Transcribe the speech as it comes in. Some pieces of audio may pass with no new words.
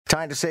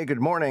Time to say good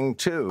morning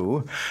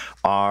to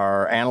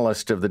our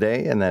analyst of the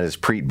day, and that is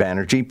Preet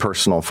Banerjee,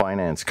 personal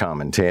finance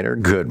commentator.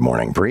 Good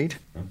morning, Preet.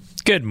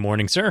 Good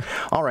morning, sir.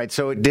 All right,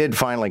 so it did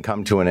finally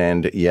come to an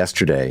end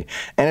yesterday,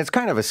 and it's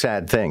kind of a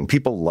sad thing.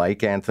 People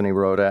like Anthony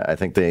Rota. I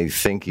think they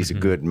think he's a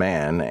good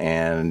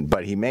man,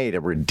 but he made a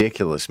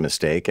ridiculous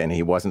mistake, and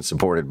he wasn't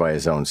supported by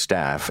his own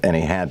staff, and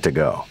he had to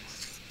go.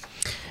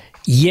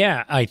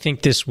 Yeah, I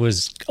think this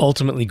was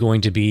ultimately going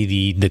to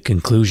be the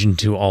conclusion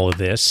to all of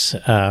this.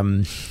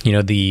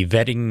 The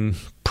vetting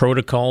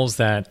protocols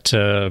that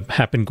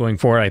happened going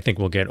forward, I think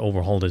will get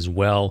overhauled as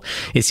well.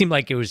 It seemed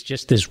like it was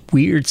just this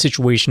weird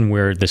situation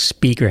where the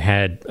speaker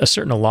had a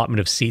certain allotment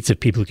of seats that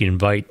people could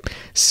invite.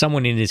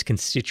 Someone in his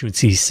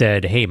constituency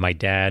said, hey, my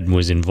dad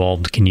was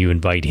involved, can you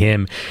invite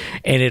him?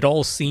 And it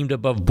all seemed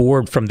above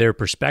board from their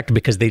perspective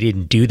because they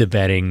didn't do the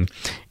vetting,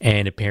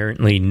 and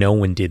apparently no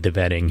one did the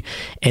vetting.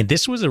 And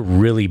this was a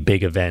really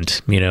big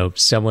event.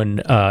 Someone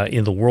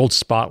in the world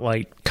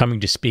spotlight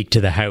coming to speak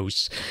to the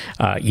House.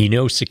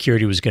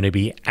 Security was going to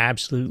be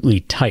absolutely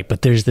tight,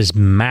 but there's this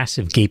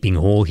massive gaping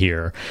hole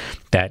here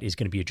that is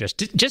going to be addressed.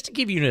 Just to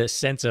give you a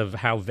sense of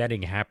how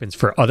vetting happens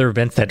for other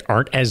events that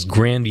aren't as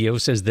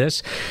grandiose as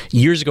this,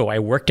 years ago I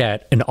worked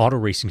at an auto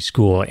racing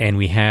school, and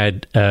we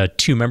had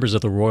two members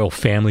of the royal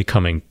family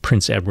coming,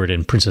 Prince Edward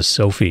and Princess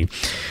Sophie.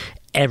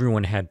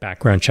 Everyone had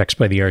background checks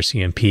by the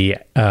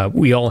RCMP.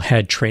 We all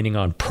had training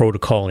on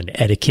protocol and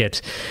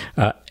etiquette.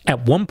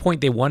 At one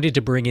point, they wanted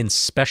to bring in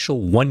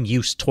special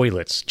one-use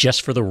toilets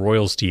just for the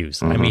royals to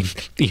use. I mean,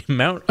 the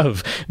amount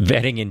of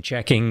vetting and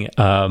checking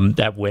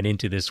that went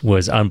into this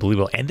was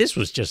unbelievable. And this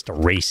was just a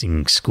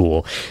racing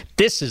school.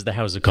 This is the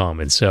House of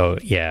Commons. So,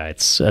 yeah,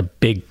 it's a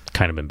big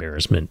kind of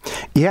embarrassment.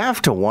 You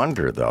have to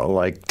wonder,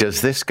 though,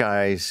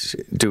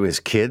 do his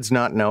kids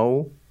not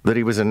know that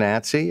he was a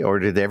Nazi, or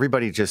did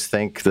everybody just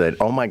think that,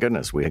 oh my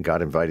goodness, we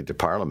got invited to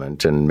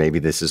Parliament and maybe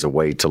this is a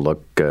way to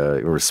look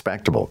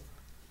respectable?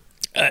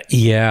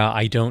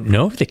 I don't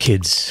know if the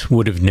kids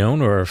would have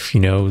known, or if,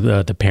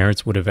 the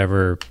parents would have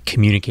ever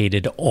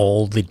communicated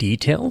all the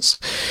details.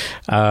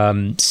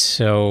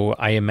 So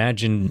I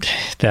imagine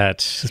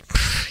that,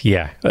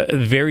 a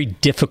very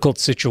difficult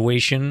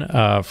situation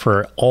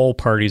for all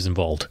parties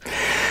involved.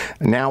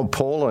 Now,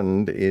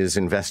 Poland is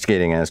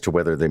investigating as to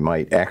whether they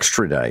might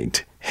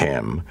extradite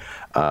him.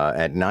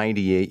 At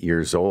 98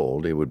 years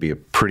old, it would be a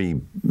pretty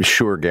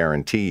sure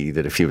guarantee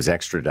that if he was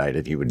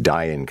extradited, he would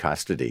die in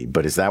custody.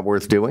 But is that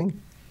worth doing?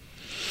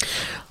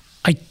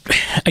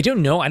 I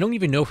don't know. I don't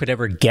even know if it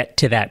ever get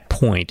to that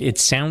point. It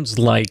sounds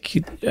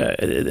like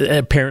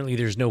apparently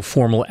there's no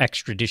formal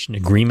extradition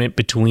agreement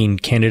between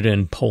Canada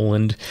and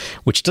Poland,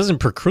 which doesn't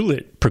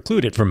preclude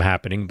it from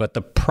happening, but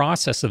the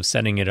process of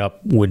setting it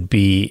up would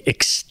be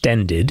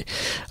extended.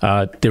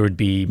 There would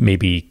be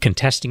maybe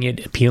contesting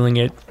it, appealing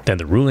it, then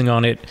the ruling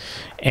on it,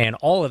 and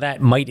all of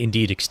that might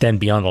indeed extend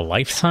beyond the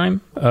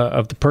lifetime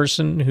of the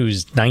person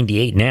who's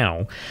 98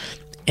 now.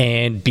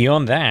 And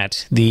beyond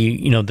that, the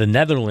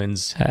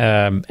Netherlands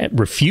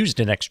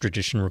refused an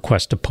extradition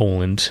request to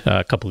Poland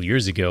a couple of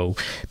years ago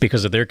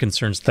because of their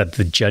concerns that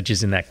the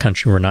judges in that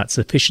country were not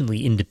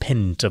sufficiently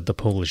independent of the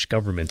Polish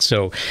government.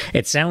 So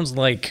it sounds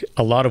like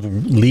a lot of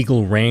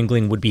legal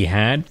wrangling would be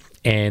had,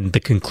 and the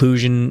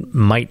conclusion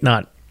might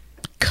not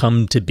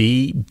come to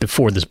be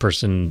before this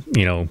person,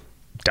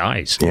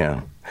 dies.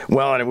 Yeah.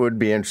 Well, and it would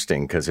be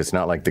interesting because it's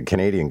not like the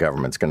Canadian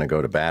government's going to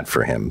go to bat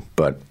for him.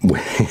 But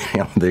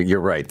you're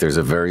right. There's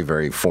a very,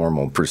 very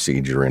formal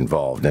procedure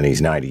involved, and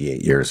he's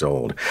 98 years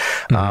old.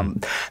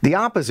 The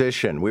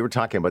opposition, we were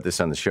talking about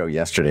this on the show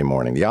yesterday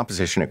morning, the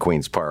opposition at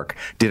Queen's Park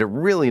did a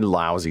really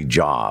lousy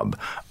job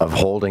of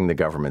holding the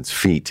government's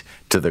feet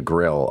to the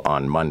grill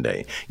on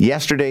Monday.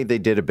 Yesterday, they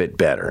did a bit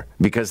better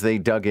because they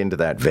dug into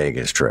that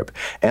Vegas trip.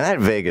 And that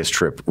Vegas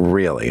trip,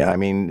 really,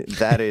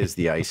 that is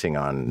the icing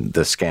on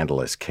the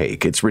scandalous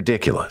cake. It's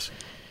ridiculous.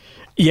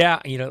 Yeah,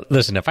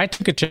 listen, if I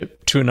took a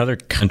trip to another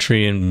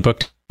country and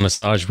booked a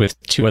massage with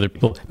two other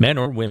people, men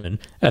or women,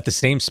 at the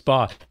same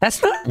spa,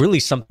 that's not really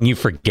something you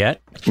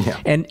forget. Yeah.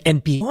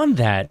 And beyond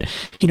that,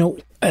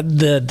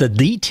 the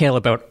detail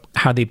about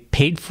how they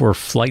paid for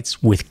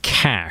flights with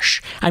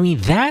cash.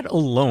 That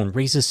alone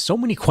raises so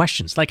many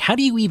questions. Like, how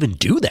do you even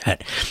do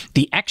that?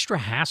 The extra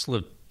hassle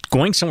of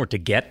going somewhere to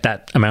get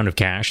that amount of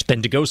cash,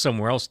 then to go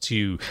somewhere else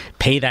to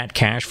pay that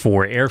cash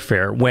for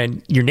airfare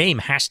when your name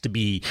has to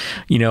be,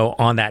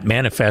 on that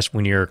manifest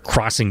when you're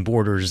crossing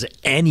borders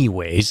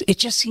anyways. It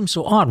just seems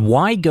so odd.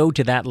 Why go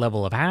to that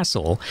level of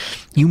hassle?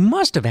 You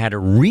must have had a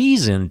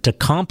reason to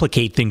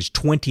complicate things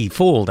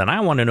 20-fold, and I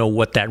want to know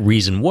what that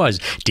reason was.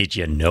 Did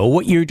you know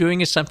what you're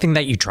doing is something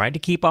that you tried to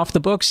keep off the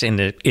books?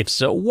 And if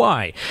so,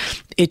 why?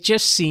 It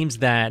just seems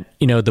that,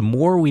 the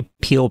more we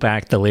peel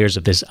back the layers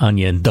of this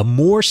onion, the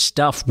more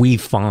stuff we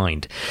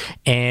find.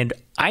 And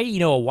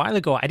a while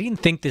ago, I didn't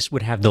think this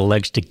would have the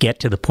legs to get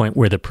to the point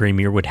where the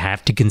premier would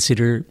have to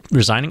consider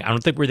resigning. I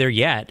don't think we're there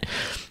yet.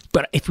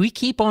 But if we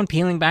keep on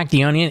peeling back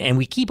the onion and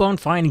we keep on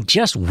finding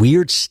just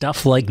weird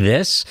stuff like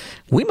this,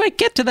 we might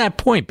get to that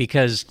point,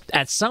 because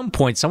at some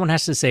point someone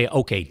has to say,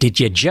 okay, did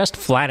you just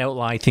flat out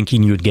lie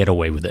thinking you would get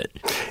away with it?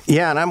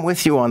 Yeah, and I'm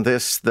with you on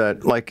this,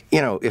 that, like,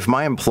 you know, if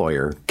my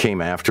employer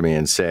came after me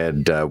and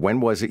said,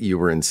 when was it you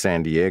were in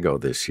San Diego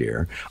this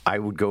year? I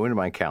would go into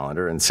my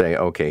calendar and say,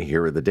 okay,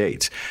 here are the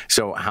dates.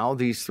 So how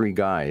these three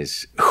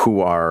guys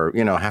who are,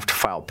 you know, have to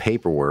file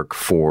paperwork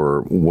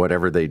for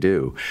whatever they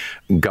do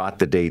got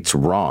the dates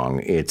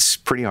wrong, it's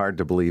pretty hard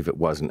to believe it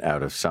wasn't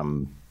out of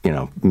some, you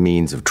know,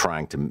 means of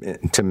trying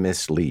to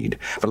mislead.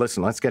 But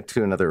listen, let's get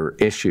to another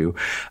issue.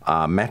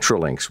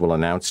 Metrolinx will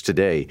announce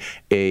today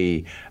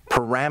a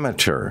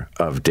parameter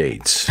of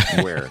dates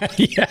where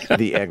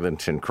the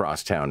Eglinton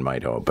Crosstown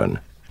might open.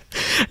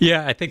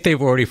 Yeah, I think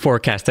they've already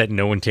forecast that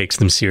no one takes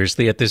them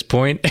seriously at this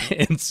point.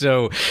 And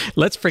so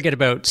let's forget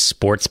about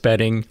sports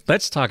betting.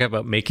 Let's talk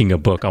about making a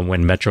book on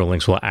when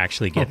Metrolinx will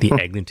actually get the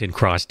Eglinton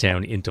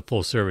Crosstown into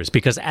full service,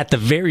 because at the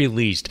very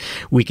least,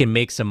 we can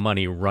make some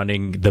money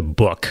running the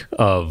book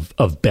of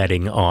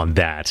betting on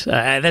that.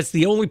 That's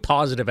the only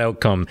positive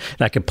outcome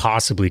that could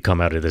possibly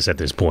come out of this at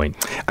this point.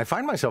 I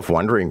find myself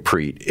wondering,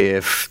 Preet,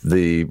 if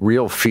the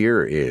real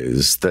fear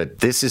is that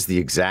this is the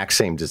exact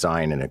same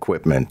design and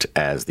equipment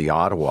as the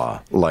Ottawa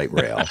light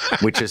rail,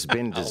 which has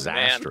been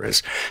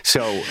disastrous.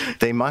 So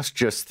they must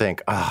just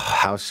think, oh,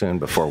 how soon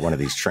before one of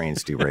these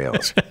trains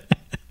derails?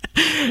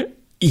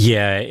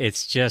 Yeah,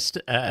 it's just,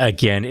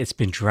 again, it's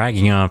been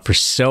dragging on for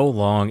so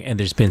long, and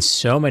there's been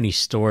so many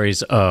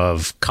stories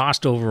of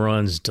cost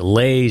overruns,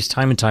 delays,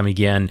 time and time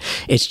again.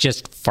 It's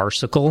just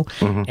farcical,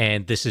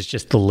 and this is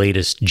just the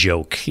latest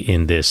joke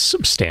in this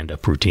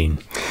stand-up routine.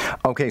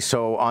 Okay,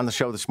 so on the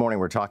show this morning,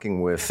 we're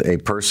talking with a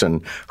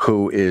person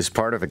who is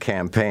part of a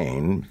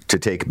campaign to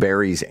take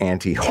Barrie's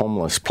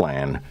anti-homeless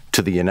plan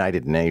to the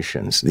United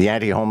Nations. The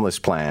anti-homeless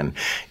plan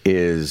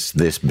is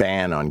this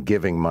ban on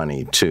giving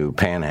money to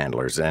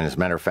panhandlers. And as a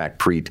matter of fact,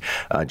 Preet,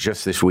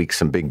 just this week,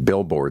 some big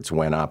billboards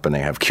went up and they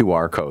have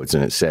QR codes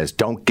and it says,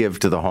 don't give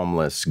to the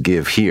homeless,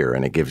 give here.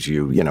 And it gives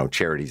you, you know,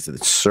 charities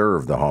that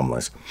serve the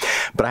homeless.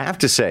 But I have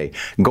to say,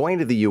 going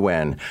to the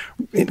UN,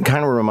 it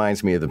kind of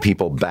reminds me of the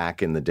people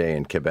back in the day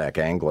in Quebec,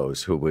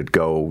 Anglos, who would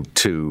go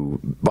to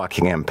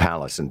Buckingham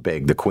Palace and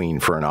beg the Queen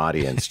for an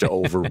audience to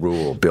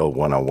overrule Bill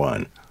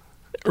 101.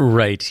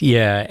 Right.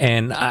 Yeah.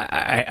 And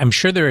I'm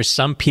sure there are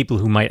some people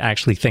who might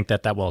actually think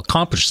that that will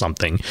accomplish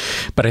something.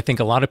 But I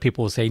think a lot of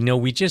people will say, no,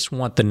 we just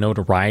want the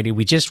notoriety.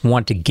 We just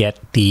want to get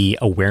the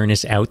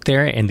awareness out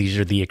there. And these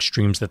are the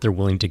extremes that they're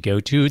willing to go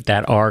to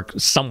that are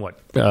somewhat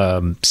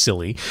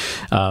silly.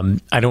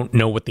 I don't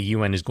know what the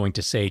UN is going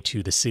to say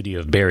to the city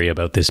of Barrie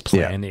about this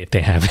plan, if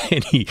they have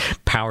any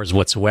powers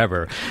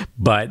whatsoever.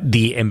 But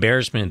the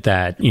embarrassment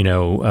that, you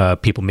know,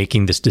 people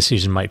making this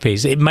decision might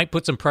face, it might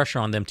put some pressure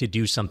on them to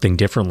do something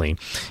differently.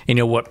 You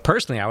know, what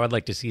personally I would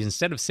like to see is,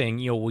 instead of saying,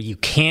 you know, well, you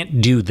can't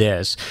do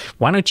this,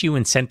 why don't you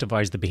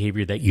incentivize the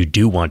behavior that you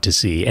do want to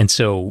see? And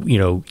so, you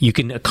know, you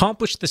can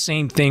accomplish the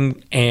same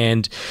thing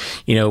and,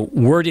 you know,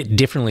 word it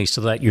differently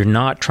so that you're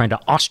not trying to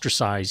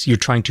ostracize, you're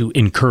trying to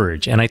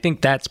encourage. And I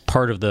think that's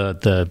part of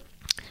the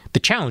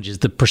challenge, is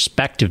the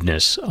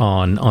perspectiveness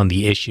on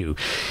the issue.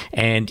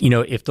 And, you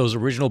know, if those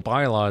original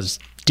bylaws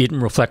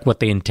didn't reflect what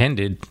they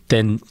intended,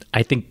 then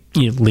I think,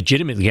 you know,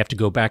 legitimately you have to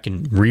go back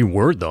and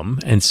reword them.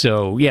 And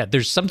so, yeah,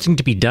 there's something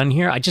to be done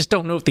here. I just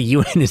don't know if the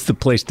UN is the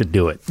place to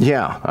do it.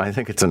 Yeah, I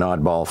think it's an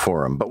oddball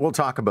forum. But we'll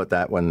talk about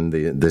that when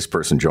this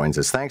person joins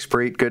us. Thanks,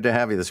 Preet. Good to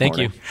have you this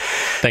morning. Thank you.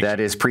 Thanks.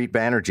 That is Preet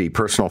Banerjee,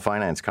 personal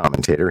finance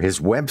commentator. His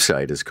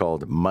website is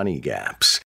called MoneyGaps.